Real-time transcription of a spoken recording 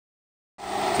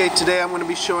Okay, today I'm going to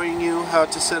be showing you how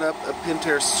to set up a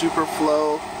Pentair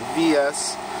Superflo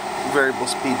VS variable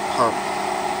speed pump.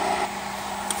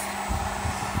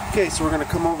 Okay, so we're going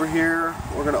to come over here,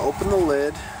 we're going to open the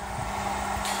lid,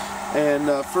 and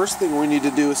first thing we need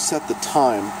to do is set the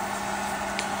time.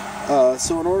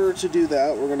 So in order to do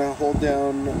that, we're going to hold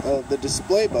down the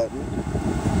display button,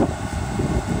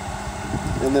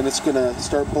 and then it's going to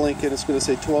start blinking. It's going to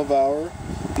say 12 hour.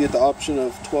 You get the option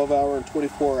of 12 hour and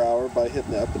 24 hour by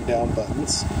hitting the up and down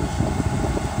buttons.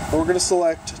 And we're going to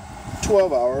select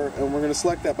 12 hour, and we're going to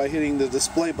select that by hitting the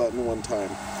display button one time.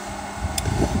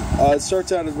 It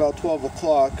starts out at about 12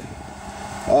 o'clock.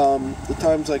 The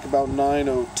time's like about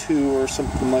 9:02 or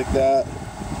something like that.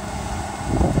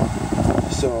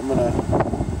 So I'm gonna,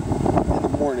 in the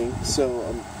morning, so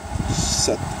I'm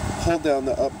hold down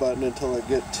the up button until I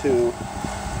get to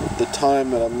the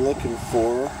time that I'm looking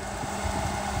for.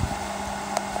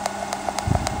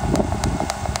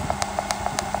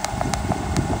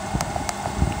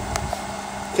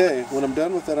 Okay, when I'm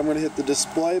done with that, I'm going to hit the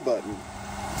display button.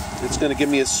 It's going to give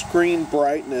me a screen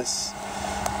brightness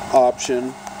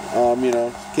option, you know,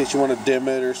 in case you want to dim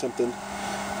it or something.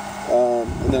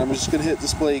 And then I'm just going to hit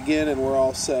display again, and we're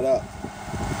all set up.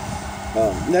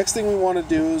 Next thing we want to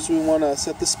do is we want to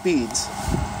set the speeds.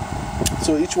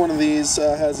 So each one of these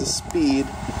has a speed,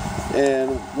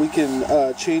 and we can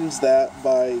change that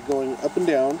by going up and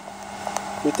down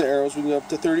with the arrows. We can go up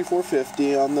to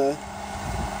 3450 on the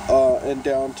and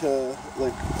down to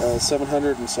like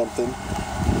 700 and something.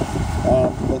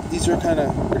 But these are kind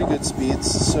of pretty good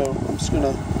speeds, so I'm just going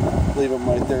to leave them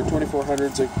right there.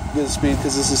 2400 is a good speed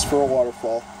because this is for a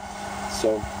waterfall.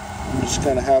 So you just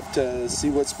kind of have to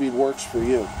see what speed works for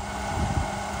you.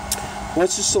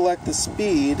 Once you select the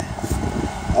speed,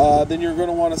 then you're going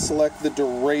to want to select the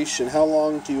duration. How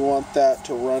long do you want that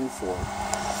to run for?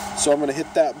 So I'm going to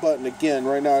hit that button again.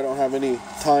 Right now I don't have any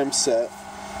time set.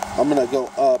 I'm going to go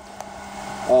up.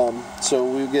 So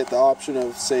we get the option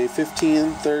of, say,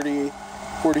 15, 30,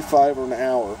 45, or an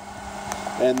hour.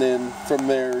 And then from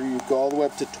there you go all the way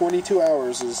up to 22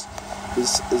 hours is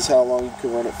how long you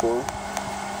can run it for.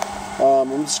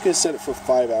 I'm just going to set it for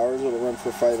 5 hours. It'll run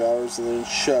for 5 hours and then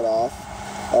shut off.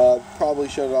 Probably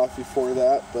shut it off before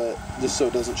that, but just so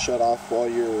it doesn't shut off while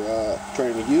you're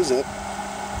trying to use it.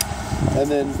 And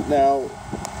then now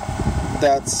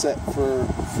that's set for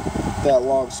that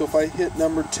long. So if I hit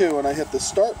number 2 and I hit the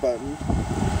start button,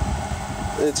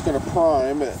 it's going to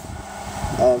prime at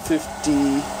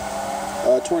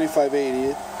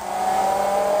 2580,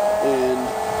 and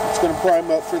it's going to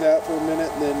prime up for that for a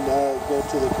minute and then go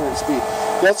to the current speed.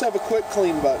 You also have a quick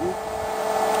clean button.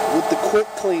 What the quick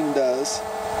clean does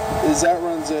is that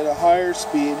runs at a higher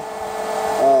speed.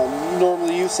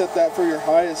 Normally you set that for your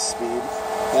highest speed,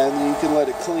 and you can let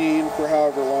it clean for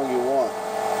however long you want.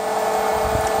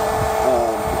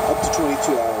 Up to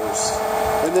 22 hours.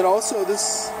 And then also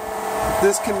this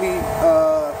can be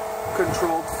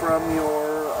controlled from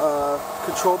your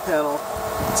control panel.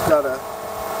 It's got a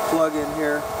plug in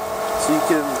here, so you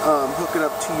can hook it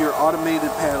up to your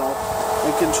automated panel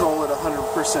and control it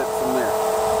 100% from there.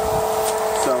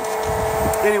 So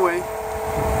anyway,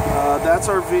 that's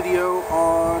our video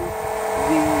on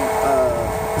the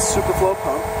Superflo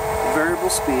pump, variable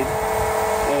speed.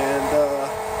 And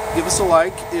give us a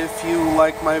like if you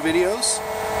like my videos,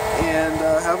 and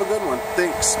have a good one.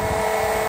 Thanks.